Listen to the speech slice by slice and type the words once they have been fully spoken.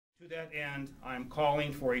To that end, I am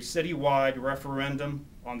calling for a citywide referendum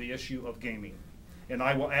on the issue of gaming, and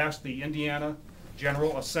I will ask the Indiana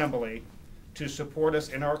General Assembly to support us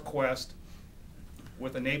in our quest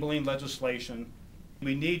with enabling legislation.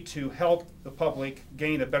 We need to help the public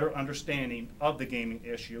gain a better understanding of the gaming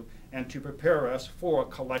issue and to prepare us for a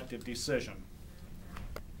collective decision.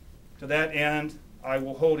 To that end, I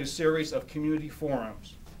will hold a series of community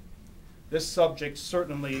forums. This subject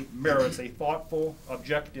certainly merits a thoughtful,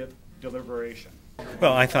 objective deliberation.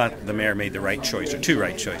 Well, I thought the mayor made the right choice, or two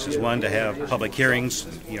right choices. One, to have public hearings,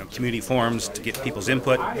 community forums to get people's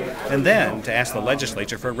input, and then to ask the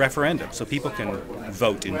legislature for a referendum so people can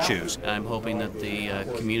vote and choose. I'm hoping that the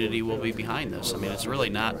community will be behind this. I mean, it's really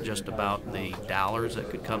not just about the dollars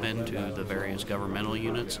that could come into the various governmental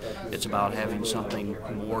units. It's about having something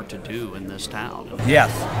more to do in this town.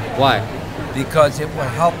 Yes. Why? Because it will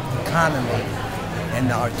help the economy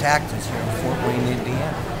and our taxes here in Fort Wayne,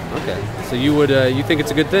 Indiana. Okay, so you think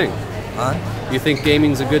it's a good thing? Huh? You think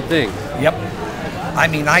gaming's a good thing? Yep. I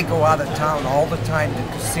mean, I go out of town all the time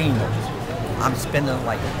to casinos. I'm spending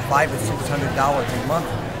like $500 or $600 a month.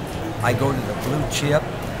 I go to the Blue Chip.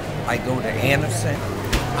 I go to Anderson.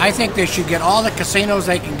 I think they should get all the casinos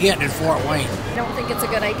they can get in Fort Wayne. I don't think it's a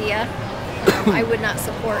good idea. I would not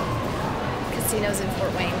support casinos in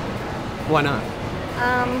Fort Wayne. Why not?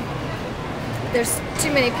 There's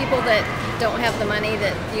too many people that don't have the money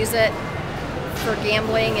that use it for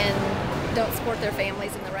gambling and don't support their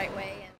families and their